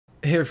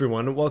Hey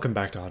everyone, welcome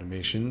back to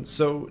Automation.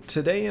 So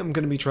today I'm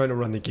going to be trying to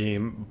run the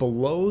game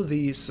below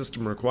the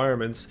system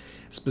requirements,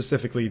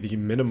 specifically the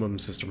minimum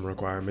system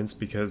requirements,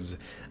 because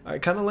I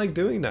kind of like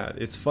doing that.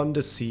 It's fun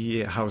to see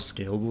how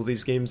scalable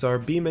these games are.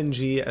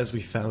 BeamNG, as we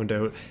found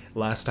out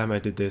last time I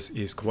did this,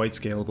 is quite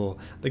scalable.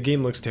 The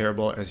game looks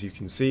terrible, as you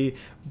can see,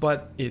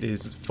 but it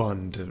is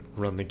fun to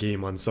run the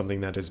game on something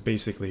that is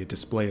basically a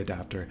display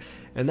adapter.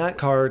 And that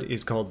card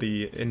is called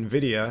the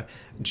NVIDIA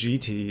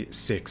GT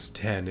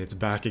 610. It's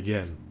back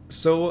again.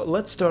 So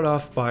let's start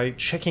off by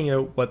checking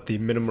out what the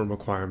minimum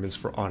requirements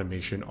for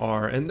automation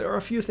are, and there are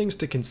a few things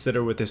to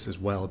consider with this as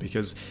well,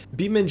 because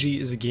BeamNG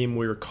is a game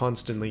where you're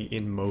constantly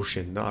in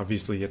motion.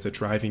 Obviously it's a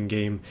driving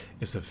game,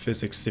 it's a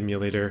physics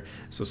simulator,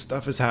 so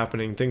stuff is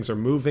happening, things are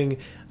moving,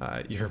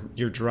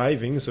 you're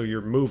driving, so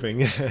you're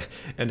moving,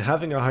 and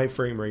having a high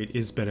frame rate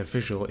is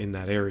beneficial in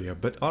that area.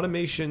 But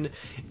automation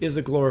is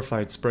a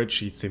glorified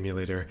spreadsheet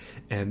simulator,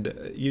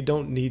 and you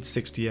don't need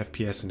 60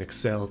 FPS in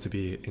Excel to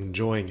be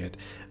enjoying it.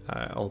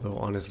 Although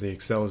honestly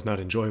Excel is not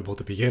enjoyable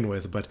to begin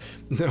with, but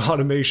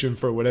automation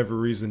for whatever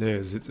reason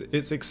is.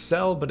 It's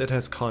Excel, but it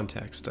has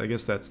context. I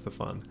guess that's the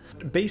fun.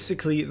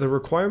 Basically, the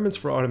requirements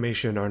for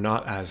automation are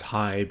not as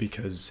high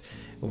because,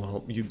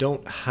 well, you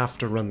don't have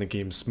to run the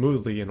game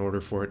smoothly in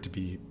order for it to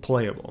be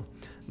playable.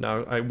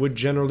 Now, I would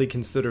generally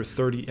consider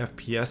 30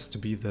 FPS to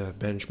be the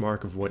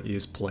benchmark of what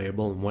is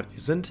playable and what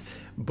isn't,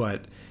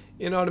 but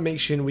in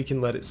automation we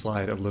can let it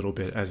slide a little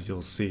bit, as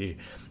you'll see.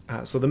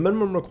 So the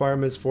minimum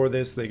requirements for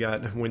this, they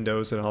got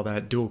Windows and all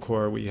that, dual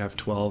core, we have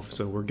 12,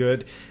 so we're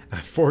good.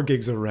 4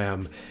 gigs of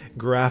RAM.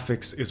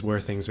 Graphics is where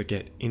things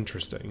get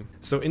interesting.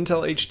 So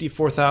Intel HD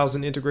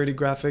 4000 integrated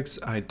graphics,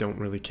 I don't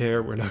really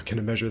care, we're not going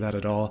to measure that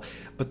at all.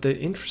 But the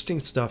interesting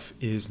stuff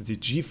is the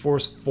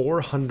GeForce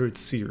 400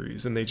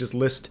 series, and they just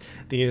list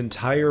the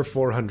entire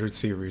 400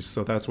 series,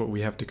 so that's what we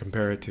have to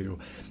compare it to.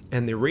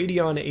 And the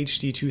Radeon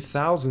HD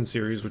 2000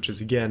 series, which is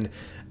again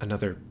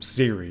another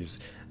series.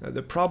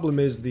 The problem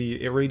is the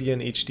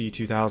Radeon HD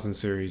 2000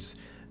 series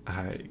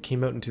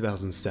came out in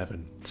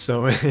 2007,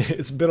 so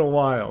it's been a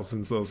while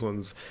since those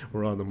ones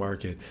were on the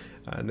market.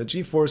 And the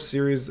GeForce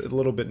series, a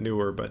little bit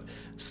newer, but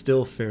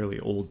still fairly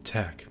old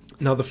tech.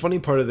 Now the funny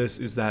part of this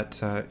is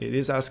that it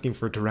is asking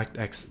for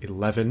DirectX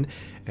 11,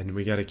 and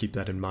we got to keep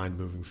that in mind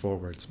moving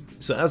forwards.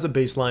 So as a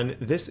baseline,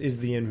 this is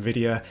the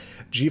NVIDIA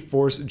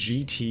GeForce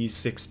GT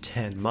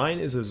 610. Mine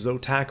is a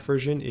Zotac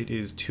version. It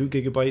is 2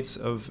 gigabytes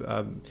of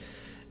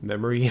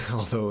memory,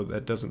 although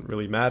that doesn't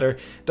really matter.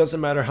 It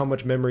doesn't matter how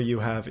much memory you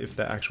have if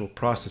the actual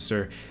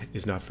processor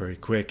is not very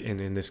quick,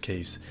 and in this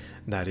case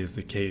that is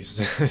the case.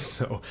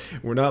 So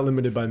we're not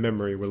limited by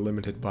memory, we're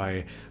limited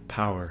by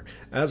power.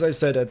 As I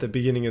said at the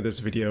beginning of this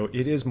video,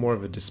 it is more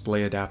of a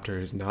display adapter.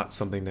 It is not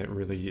something that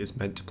really is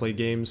meant to play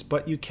games,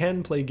 but you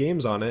can play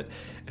games on it,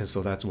 and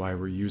so that's why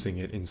we're using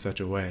it in such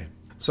a way.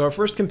 So our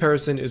first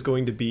comparison is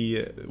going to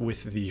be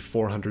with the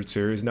 400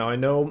 series. Now I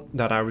know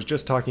that I was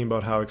just talking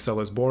about how Excel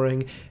is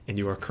boring, and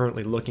you are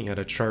currently looking at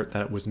a chart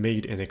that was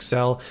made in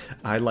Excel.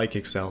 I like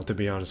Excel, to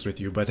be honest with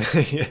you, but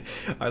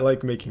I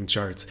like making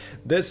charts.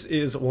 This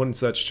is one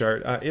such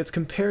chart. It's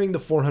comparing the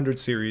 400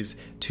 series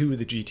to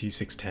the GT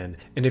 610.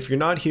 And if you're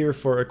not here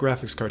for a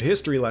graphics card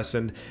history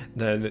lesson,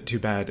 then too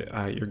bad.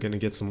 You're going to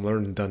get some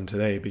learning done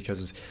today,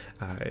 because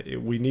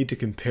we need to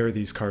compare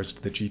these cards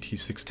to the GT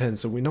 610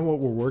 so we know what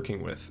we're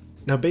working with.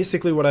 Now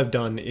basically what I've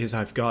done is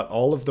I've got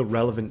all of the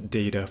relevant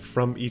data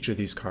from each of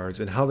these cards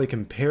and how they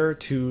compare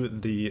to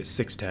the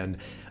 610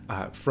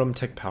 from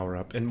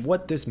TechPowerUp, and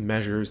what this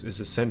measures is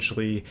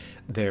essentially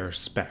their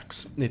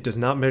specs. It does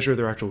not measure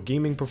their actual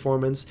gaming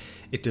performance.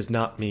 It does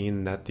not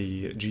mean that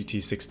the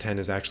GT 610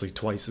 is actually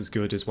twice as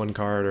good as one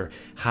card or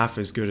half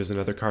as good as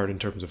another card in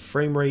terms of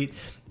frame rate.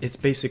 It's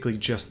basically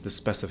just the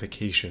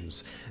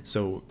specifications.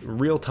 So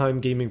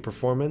real-time gaming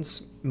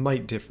performance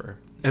might differ.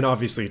 And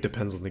obviously it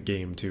depends on the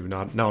game too,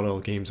 not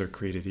all games are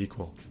created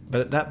equal.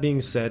 But that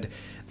being said,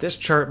 this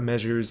chart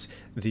measures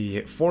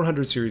the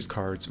 400 series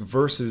cards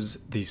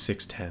versus the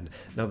 610.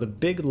 Now the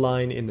big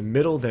line in the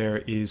middle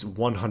there is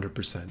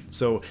 100%.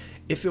 So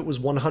if it was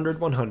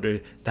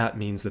 100-100, that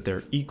means that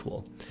they're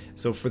equal.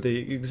 So for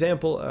the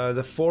example,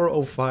 the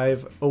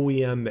 405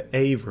 OEM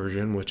A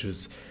version, which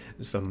is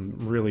some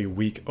really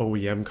weak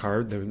OEM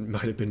card that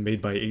might have been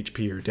made by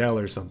HP or Dell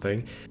or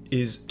something,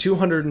 is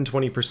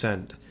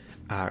 220%.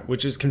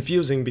 Which is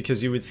confusing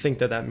because you would think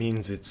that that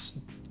means it's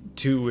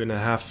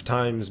 2.5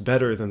 times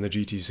better than the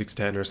GT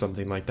 610 or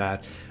something like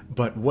that,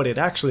 but what it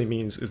actually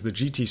means is the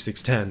GT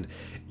 610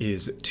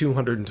 is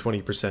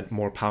 220%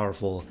 more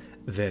powerful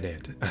than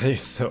it.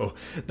 So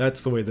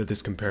that's the way that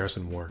this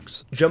comparison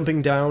works.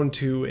 Jumping down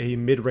to a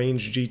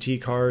mid-range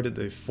GT card,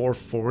 the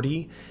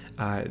 440,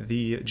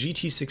 the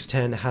GT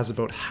 610 has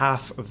about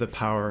half of the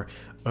power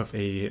of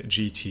a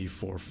GT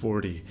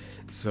 440.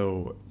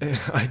 So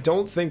I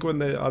don't think when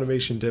the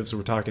automation devs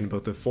were talking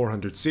about the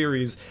 400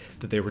 series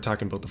that they were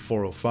talking about the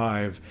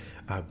 405,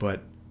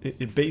 but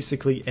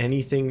basically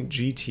anything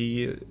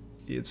GT,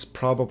 it's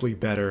probably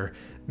better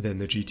than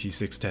the GT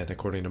 610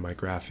 according to my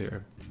graph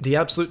here. The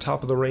absolute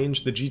top of the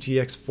range, the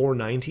GTX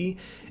 490,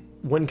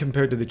 when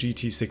compared to the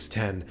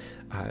GT610,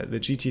 the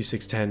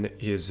GT610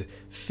 is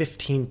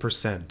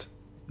 15%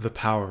 the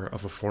power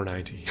of a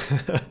 490,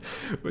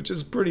 which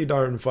is pretty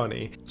darn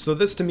funny. So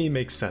this to me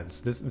makes sense.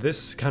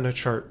 This kind of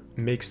chart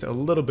makes a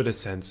little bit of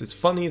sense. It's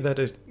funny that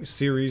a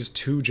series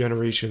 2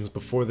 generations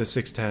before the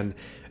 610,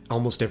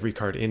 almost every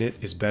card in it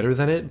is better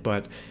than it,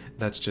 but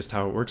that's just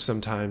how it works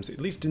sometimes, at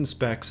least in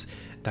specs.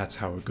 That's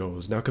how it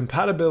goes. Now,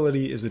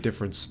 compatibility is a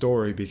different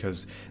story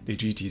because the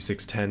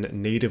GT610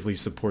 natively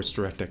supports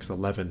DirectX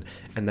 11,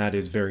 and that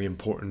is very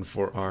important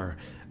for our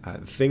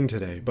thing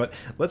today. But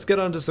let's get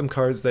on to some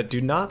cards that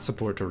do not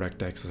support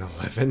DirectX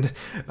 11.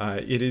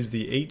 It is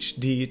the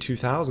HD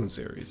 2000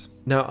 series.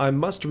 Now, I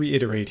must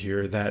reiterate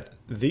here that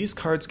these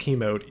cards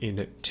came out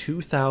in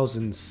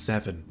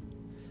 2007.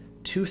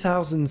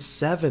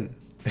 2007!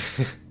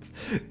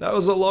 That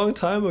was a long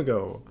time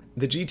ago.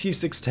 The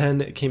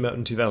GT610 came out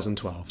in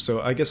 2012, so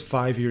I guess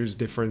 5 years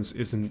difference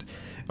isn't...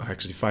 Well,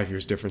 actually, 5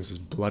 years difference is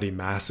bloody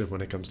massive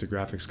when it comes to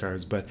graphics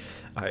cards, but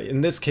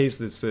in this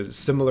case, it's a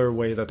similar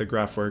way that the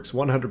graph works.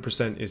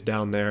 100% is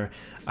down there,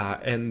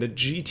 and the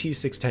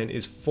GT610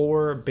 is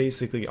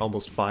basically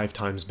almost 5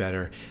 times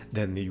better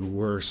than the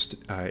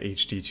worst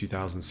HD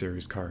 2000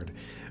 series card,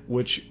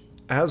 which,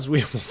 as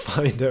we will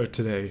find out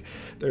today,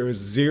 there is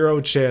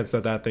zero chance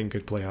that that thing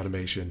could play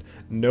automation.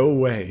 No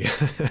way.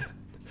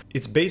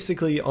 It's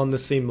basically on the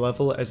same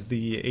level as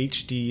the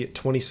HD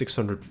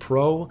 2600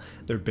 Pro.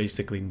 They're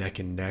basically neck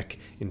and neck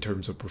in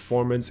terms of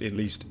performance, at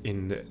least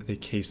in the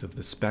case of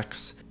the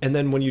specs. And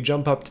then when you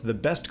jump up to the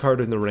best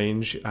card in the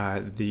range,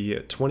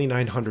 the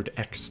 2900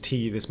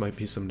 XT, this might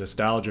be some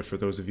nostalgia for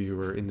those of you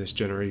who are in this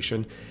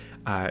generation,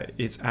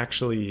 it's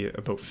actually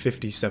about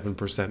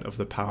 57% of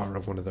the power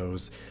of one of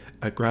those,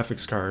 a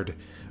graphics card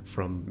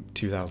from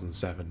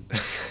 2007.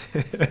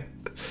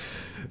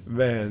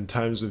 Man,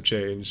 times have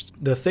changed.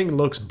 The thing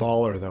looks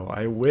baller though.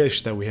 I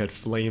wish that we had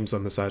flames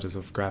on the sides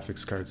of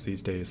graphics cards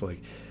these days.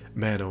 Like,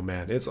 man oh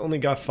man, it's only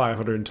got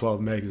 512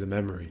 megs of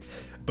memory,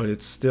 but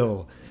it's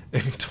still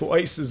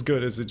twice as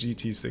good as a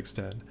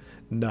GT610.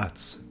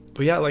 Nuts.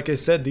 But yeah, like I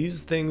said,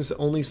 these things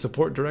only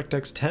support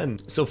DirectX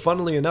 10. So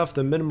funnily enough,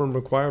 the minimum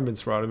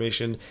requirements for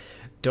automation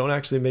don't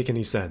actually make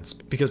any sense,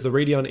 because the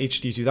Radeon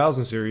HD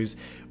 2000 series,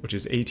 which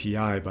is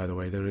ATI by the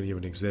way, they don't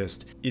even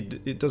exist,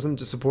 it doesn't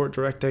support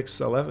DirectX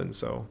 11,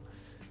 so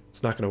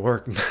it's not going to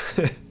work.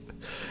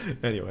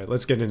 Anyway,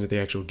 let's get into the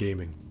actual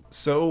gaming.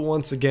 So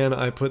once again,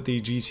 I put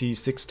the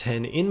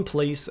GT610 in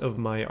place of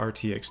my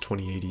RTX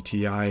 2080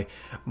 Ti.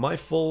 My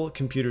full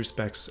computer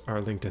specs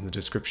are linked in the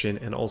description,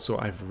 and also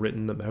I've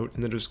written them out in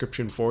the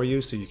description for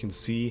you so you can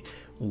see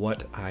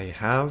what I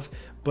have.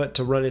 But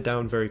to run it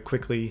down very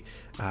quickly,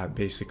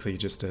 basically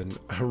just a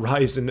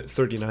Ryzen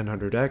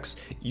 3900X,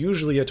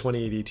 usually a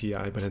 2080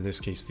 Ti, but in this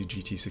case the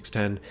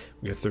GT610.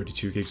 We got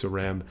 32 gigs of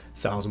RAM,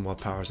 1000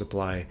 watt power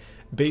supply.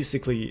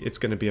 Basically, it's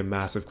going to be a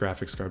massive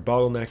graphics card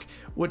bottleneck,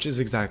 which is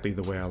exactly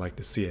the way I like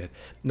to see it.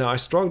 Now, I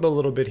struggled a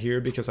little bit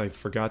here because I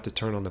forgot to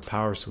turn on the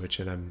power switch,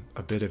 and I'm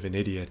a bit of an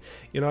idiot.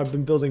 You know, I've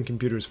been building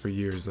computers for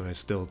years, and I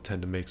still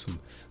tend to make some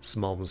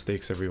small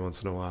mistakes every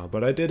once in a while.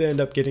 But I did end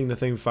up getting the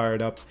thing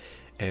fired up,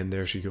 and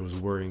there she goes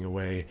whirring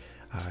away,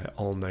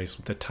 all nice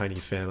with the tiny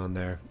fan on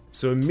there.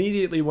 So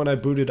immediately when I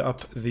booted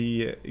up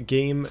the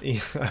game,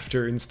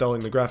 after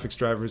installing the graphics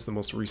drivers, the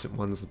most recent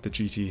ones that the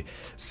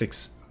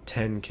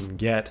GT610 can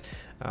get,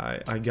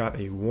 I got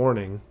a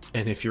warning,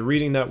 and if you're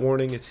reading that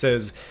warning, it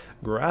says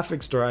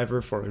graphics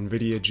driver for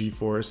NVIDIA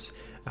GeForce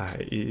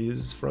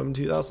is from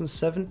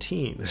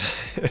 2017.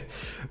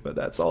 But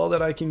that's all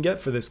that I can get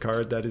for this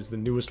card. That is the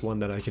newest one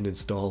that I can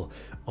install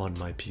on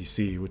my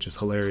PC, which is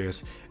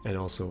hilarious and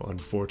also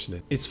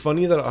unfortunate. It's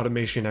funny that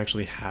automation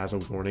actually has a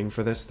warning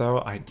for this though.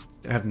 I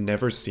have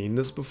never seen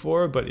this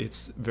before, but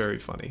it's very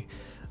funny.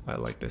 I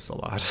like this a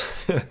lot.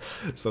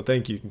 So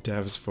thank you,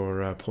 devs,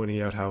 for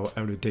pointing out how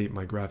out of date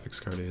my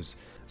graphics card is.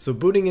 So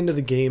booting into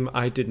the game,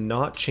 I did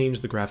not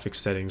change the graphics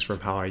settings from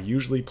how I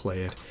usually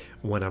play it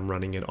when I'm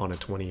running it on a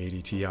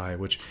 2080 Ti,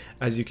 which,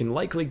 as you can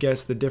likely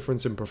guess, the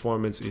difference in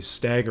performance is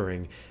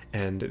staggering,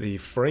 and the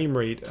frame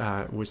rate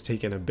was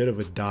taking a bit of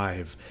a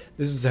dive.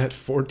 This is at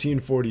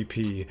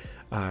 1440p,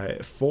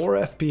 4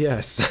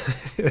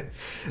 FPS.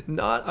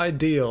 Not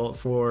ideal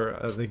for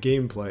the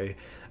gameplay.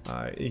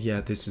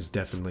 Yeah, this is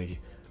definitely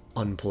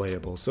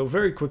unplayable. So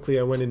very quickly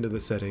I went into the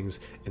settings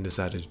and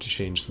decided to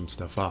change some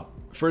stuff up.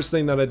 First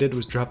thing that I did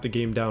was drop the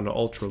game down to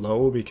ultra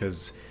low,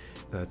 because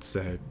that's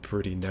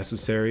pretty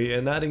necessary,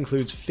 and that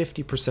includes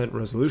 50%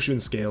 resolution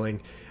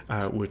scaling,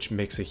 which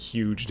makes a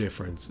huge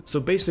difference.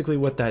 So basically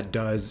what that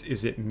does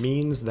is it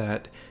means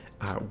that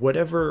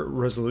whatever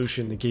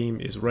resolution the game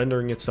is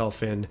rendering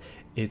itself in,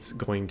 it's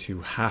going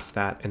to half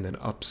that and then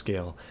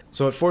upscale.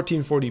 So at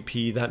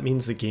 1440p, that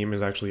means the game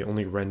is actually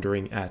only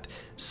rendering at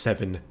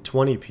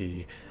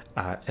 720p,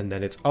 and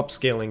then it's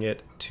upscaling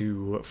it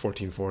to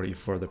 1440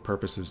 for the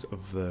purposes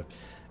of the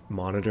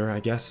monitor, I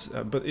guess,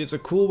 but it's a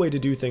cool way to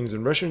do things,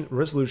 and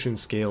resolution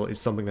scale is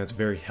something that's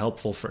very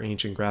helpful for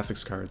ancient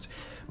graphics cards.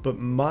 But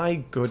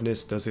my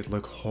goodness, does it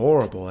look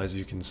horrible, as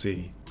you can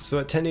see. So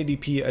at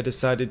 1080p, I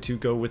decided to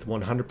go with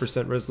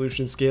 100%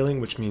 resolution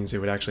scaling, which means it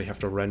would actually have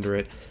to render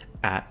it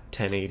at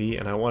 1080,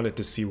 and I wanted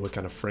to see what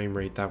kind of frame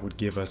rate that would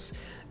give us.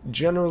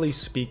 Generally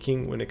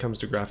speaking, when it comes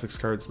to graphics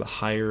cards, the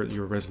higher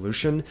your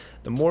resolution,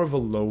 the more of a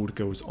load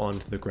goes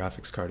onto the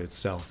graphics card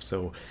itself.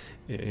 So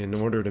in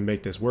order to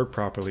make this work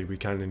properly, we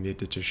kind of need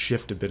to just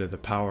shift a bit of the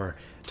power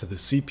to the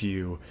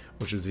CPU,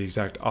 which is the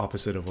exact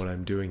opposite of what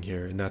I'm doing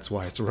here, and that's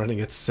why it's running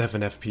at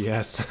 7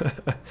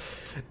 FPS.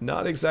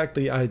 Not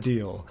exactly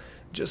ideal.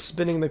 Just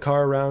spinning the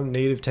car around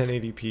native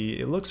 1080p,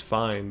 it looks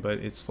fine, but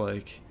it's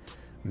like,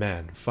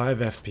 man, 5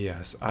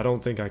 FPS. I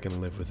don't think I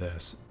can live with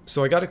this.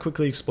 So I gotta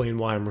quickly explain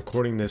why I'm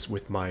recording this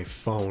with my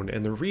phone,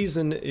 and the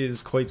reason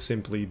is quite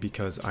simply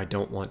because I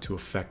don't want to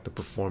affect the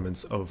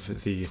performance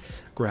of the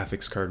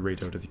graphics card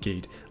right out of the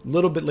gate. A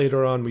little bit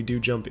later on, we do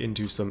jump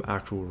into some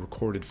actual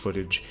recorded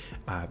footage,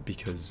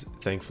 because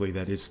thankfully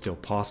that is still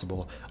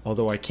possible.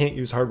 Although I can't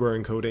use hardware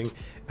encoding,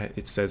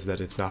 it says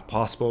that it's not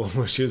possible,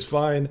 which is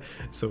fine,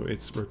 so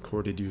it's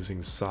recorded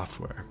using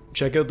software.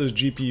 Check out those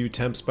GPU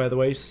temps, by the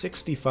way,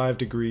 65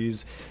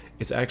 degrees.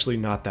 It's actually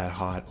not that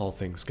hot, all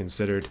things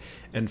considered,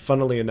 and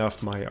funnily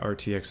enough, my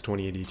RTX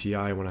 2080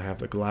 Ti, when I have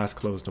the glass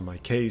closed on my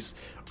case,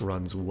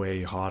 runs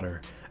way hotter.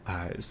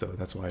 So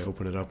that's why I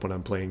open it up when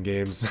I'm playing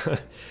games.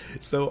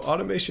 So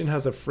automation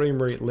has a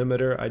frame rate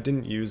limiter. I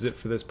didn't use it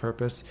for this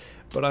purpose,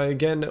 but I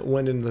again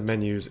went into the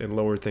menus and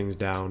lowered things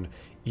down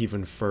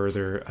even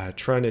further,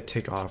 trying to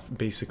tick off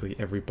basically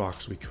every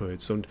box we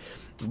could. So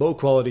low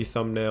quality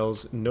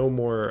thumbnails, no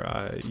more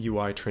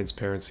UI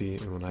transparency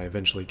when I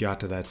eventually got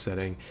to that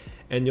setting.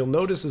 And you'll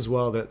notice as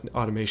well that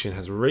automation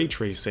has ray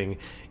tracing.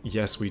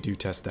 Yes, we do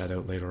test that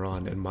out later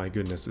on, and my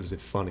goodness, is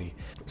it funny.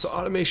 So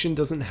automation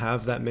doesn't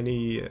have that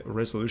many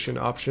resolution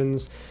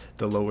options,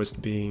 the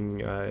lowest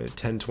being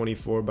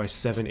 1024 by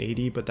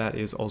 780, but that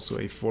is also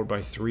a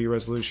 4:3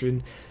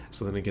 resolution.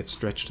 So then it gets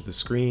stretched to the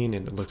screen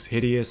and it looks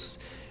hideous,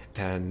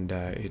 and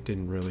it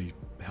didn't really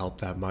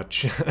help that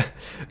much.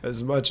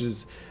 As much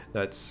as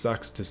that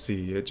sucks to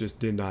see, it just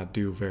did not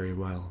do very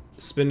well.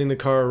 Spinning the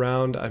car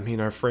around, I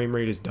mean, our frame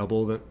rate is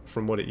doubled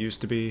from what it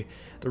used to be.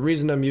 The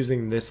reason I'm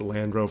using this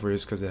Land Rover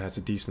is because it has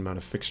a decent amount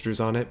of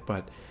fixtures on it,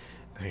 but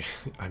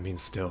I mean,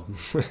 still,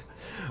 I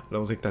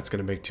don't think that's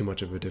going to make too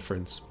much of a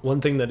difference.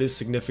 One thing that is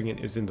significant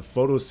is in the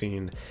photo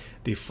scene,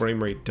 the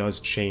frame rate does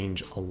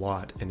change a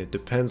lot, and it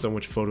depends on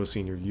which photo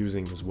scene you're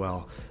using as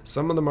well.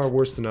 Some of them are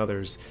worse than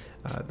others.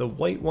 The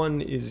white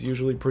one is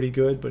usually pretty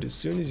good, but as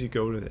soon as you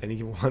go to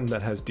any one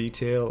that has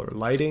detail or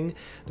lighting,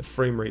 the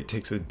frame rate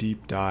takes a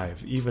deep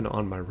dive, even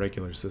on my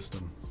regular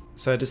system.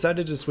 So I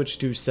decided to switch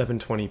to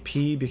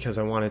 720p because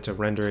I wanted to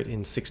render it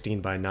in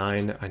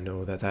 16:9. I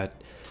know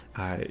that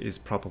is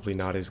probably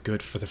not as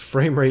good for the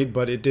frame rate,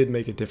 but it did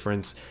make a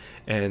difference.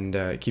 And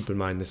keep in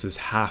mind, this is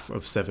half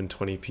of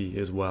 720p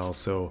as well,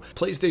 so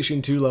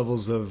PlayStation 2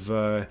 levels of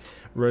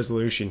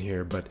resolution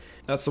here, but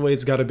that's the way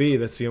it's got to be.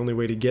 That's the only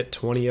way to get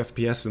 20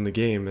 FPS in the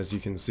game, as you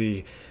can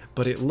see,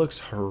 but it looks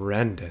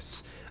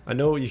horrendous. I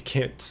know you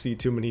can't see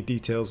too many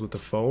details with the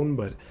phone,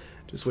 but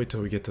just wait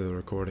till we get to the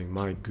recording.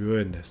 My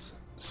goodness.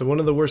 So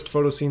one of the worst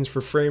photo scenes for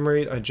frame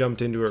rate, I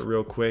jumped into it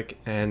real quick,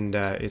 and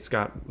it's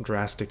got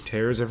drastic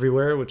tears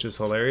everywhere, which is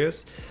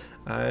hilarious.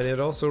 And it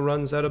also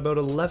runs at about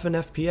 11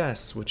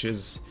 FPS, which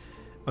is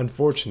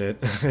unfortunate.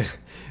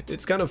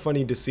 It's kind of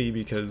funny to see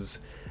because,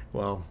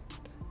 well,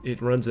 it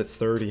runs at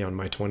 30 on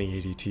my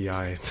 2080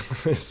 Ti,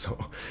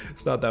 so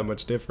it's not that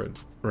much different.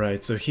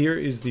 Right, so here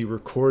is the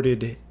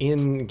recorded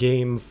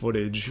in-game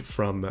footage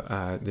from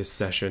this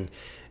session,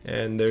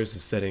 and there's the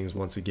settings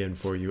once again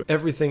for you.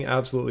 Everything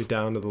absolutely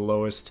down to the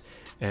lowest,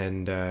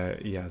 and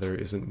yeah, there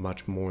isn't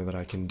much more that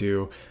I can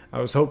do.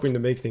 I was hoping to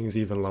make things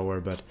even lower,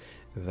 but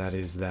that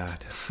is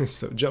that.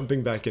 So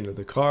jumping back into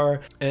the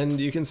car, and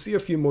you can see a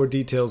few more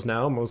details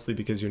now, mostly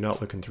because you're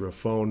not looking through a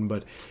phone,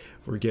 but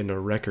we're getting a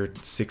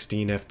record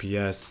 16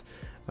 FPS.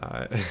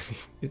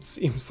 It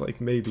seems like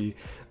maybe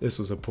this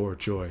was a poor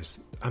choice.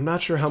 I'm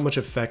not sure how much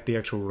effect the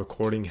actual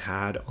recording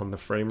had on the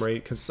frame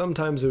rate, because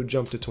sometimes it would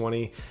jump to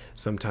 20,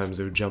 sometimes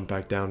it would jump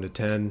back down to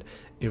 10.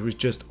 It was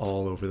just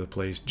all over the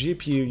place.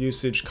 GPU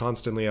usage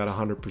constantly at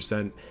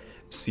 100%.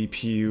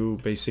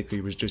 CPU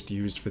basically was just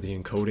used for the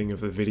encoding of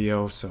the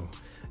video, so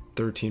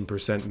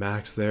 13%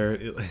 max there.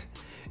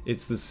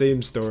 It's the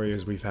same story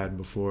as we've had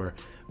before,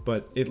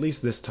 but at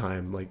least this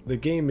time, like, the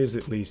game is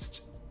at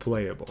least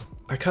playable.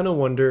 I kind of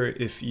wonder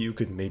if you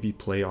could maybe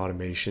play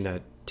automation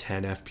at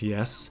 10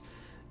 FPS.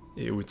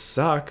 It would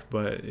suck,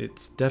 but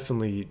it's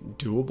definitely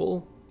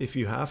doable if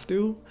you have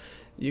to.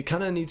 You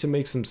kind of need to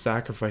make some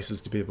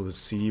sacrifices to be able to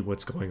see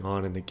what's going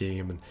on in the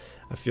game, and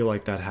I feel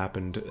like that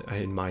happened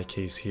in my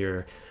case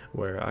here,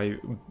 where I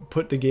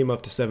put the game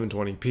up to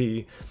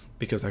 720p,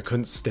 because I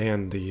couldn't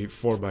stand the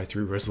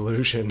 4:3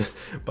 resolution,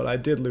 but I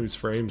did lose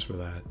frames for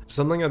that.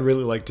 Something I'd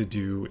really like to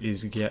do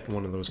is get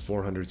one of those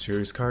 400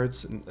 series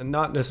cards, and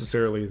not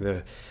necessarily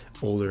the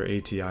older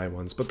ATI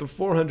ones, but the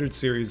 400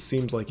 series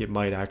seems like it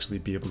might actually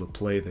be able to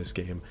play this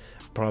game,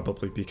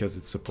 probably because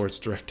it supports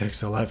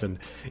DirectX 11,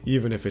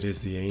 even if it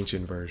is the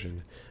ancient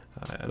version.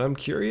 And I'm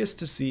curious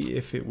to see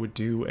if it would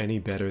do any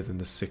better than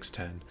the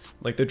 610.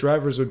 Like, the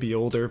drivers would be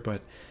older,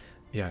 but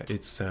yeah,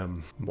 it's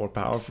more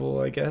powerful,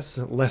 I guess.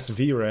 Less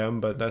VRAM,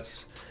 but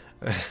that's,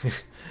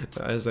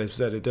 as I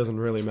said, it doesn't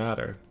really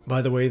matter.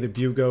 By the way, the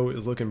Bugo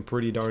is looking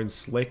pretty darn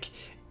slick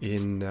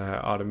in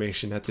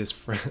automation at this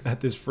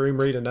frame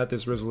rate and at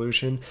this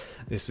resolution.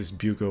 This is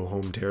Bugo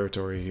home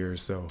territory here,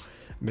 so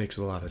it makes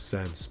a lot of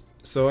sense.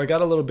 So I got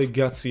a little bit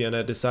gutsy and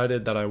I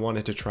decided that I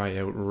wanted to try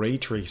out ray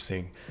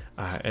tracing.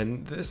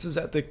 And this is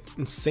at the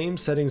same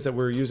settings that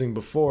we were using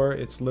before.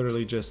 It's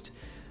literally just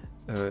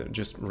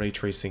ray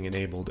tracing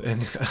enabled,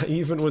 and I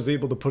even was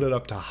able to put it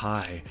up to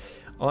high.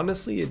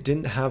 Honestly, it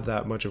didn't have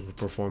that much of a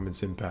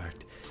performance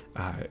impact,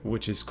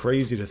 which is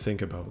crazy to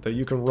think about, that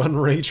you can run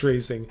ray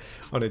tracing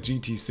on a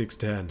GT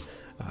 610.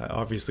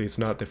 Obviously, it's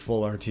not the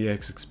full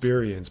RTX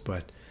experience,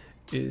 but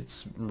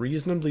it's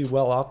reasonably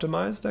well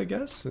optimized, I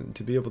guess, and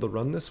to be able to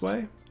run this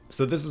way.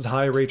 So this is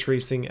high ray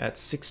tracing at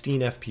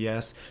 16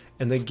 FPS,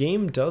 and the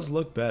game does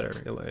look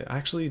better.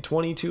 Actually,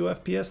 22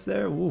 FPS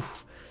there, woo.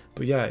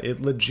 But yeah, it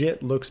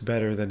legit looks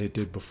better than it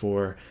did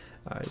before.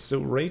 So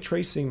ray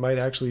tracing might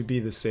actually be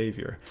the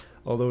savior.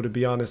 Although, to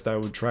be honest, I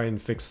would try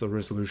and fix the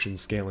resolution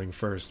scaling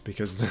first,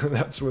 because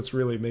that's what's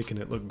really making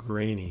it look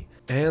grainy.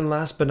 And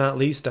last but not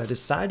least, I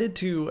decided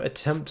to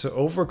attempt to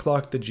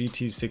overclock the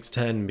GT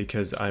 610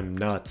 because I'm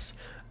nuts.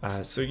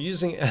 So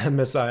using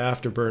MSI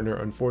Afterburner,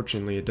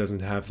 unfortunately, it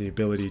doesn't have the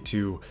ability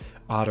to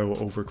auto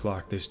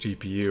overclock this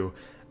GPU.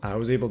 I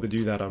was able to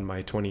do that on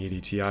my 2080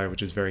 Ti,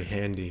 which is very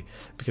handy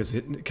because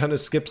it kind of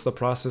skips the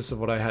process of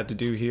what I had to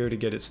do here to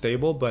get it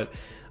stable, but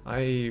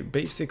I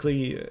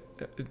basically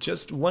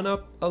just went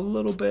up a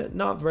little bit,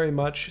 not very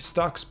much.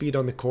 Stock speed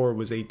on the core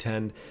was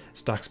 810,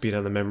 stock speed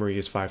on the memory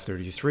is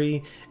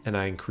 533, and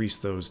I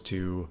increased those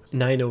to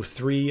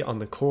 903 on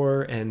the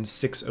core and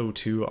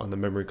 602 on the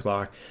memory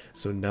clock,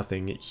 so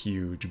nothing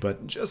huge,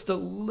 but just a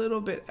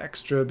little bit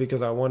extra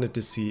because I wanted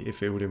to see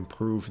if it would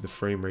improve the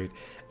frame rate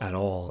at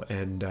all,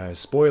 and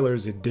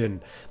spoilers, it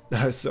didn't.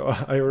 So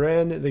I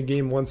ran the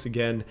game once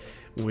again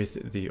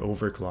with the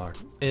overclock,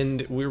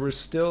 and we were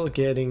still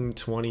getting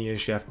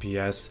 20-ish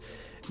FPS,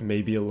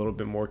 maybe a little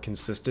bit more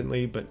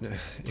consistently, but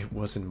it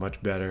wasn't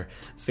much better.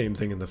 Same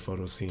thing in the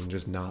photo scene,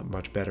 just not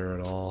much better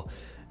at all.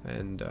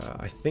 And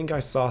I think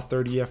I saw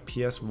 30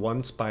 FPS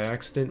once by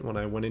accident when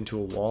I went into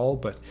a wall,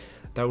 but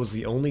that was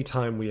the only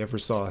time we ever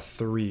saw a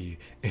 3.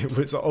 It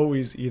was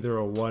always either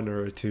a 1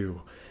 or a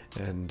 2.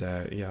 And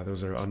yeah,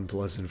 those are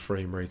unpleasant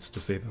frame rates to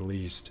say the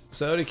least.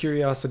 So out of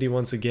curiosity,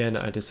 once again,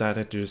 I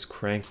decided to just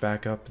crank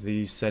back up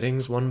the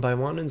settings one by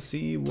one and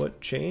see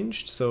what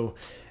changed. So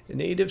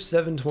native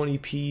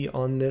 720p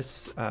on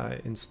this,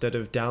 instead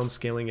of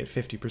downscaling at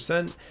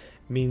 50%,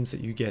 means that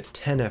you get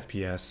 10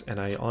 FPS, and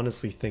I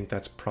honestly think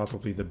that's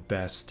probably the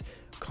best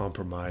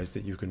compromise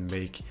that you can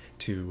make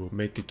to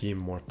make the game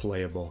more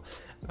playable,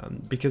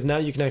 because now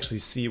you can actually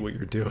see what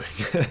you're doing,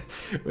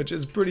 which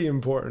is pretty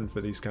important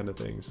for these kind of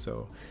things.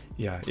 So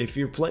yeah, if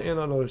you're playing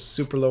on a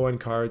super low end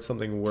card,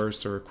 something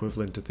worse or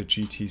equivalent to the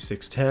GT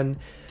 610,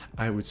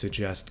 I would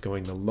suggest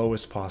going the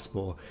lowest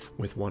possible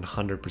with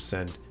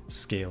 100%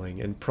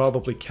 scaling, and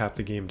probably cap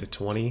the game to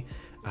 20,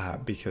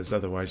 because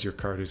otherwise your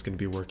card is going to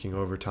be working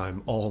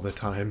overtime all the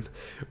time,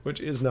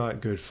 which is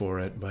not good for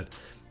it. But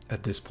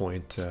at this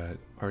point,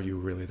 are you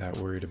really that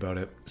worried about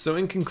it? So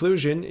in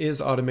conclusion,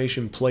 is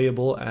automation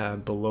playable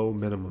at below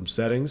minimum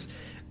settings?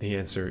 The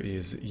answer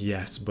is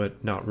yes,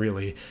 but not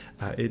really.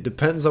 It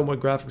depends on what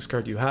graphics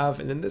card you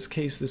have, and in this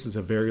case, this is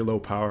a very low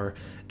power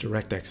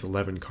DirectX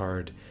 11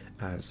 card.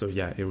 So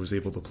yeah, it was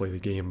able to play the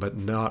game, but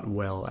not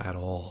well at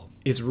all.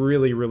 It's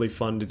really, really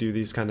fun to do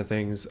these kind of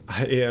things.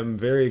 I am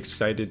very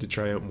excited to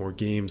try out more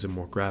games and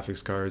more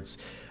graphics cards.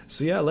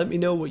 So yeah, let me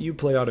know what you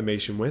play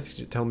automation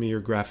with. Tell me your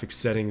graphics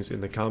settings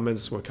in the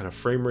comments, what kind of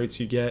frame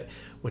rates you get,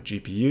 what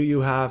GPU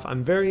you have.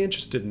 I'm very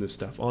interested in this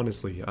stuff,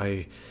 honestly.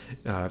 I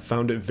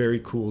found it very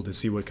cool to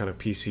see what kind of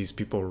PCs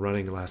people were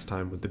running last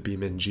time with the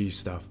BeamNG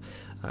stuff.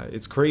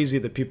 It's crazy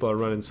that people are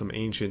running some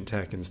ancient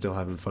tech and still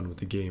having fun with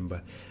the game,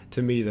 but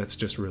to me that's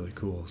just really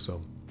cool.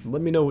 So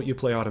let me know what you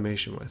play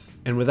automation with.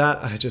 And with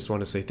that, I just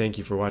want to say thank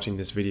you for watching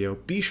this video.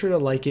 Be sure to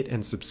like it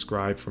and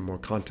subscribe for more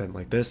content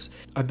like this.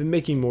 I've been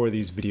making more of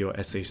these video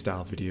essay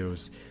style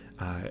videos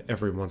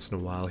every once in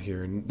a while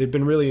here, and they've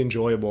been really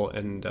enjoyable,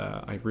 and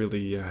I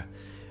really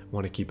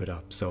want to keep it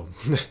up. So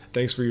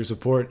thanks for your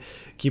support.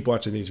 Keep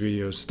watching these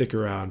videos, stick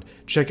around,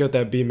 check out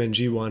that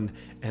BeamNG one,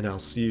 and I'll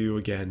see you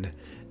again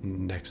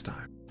next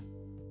time.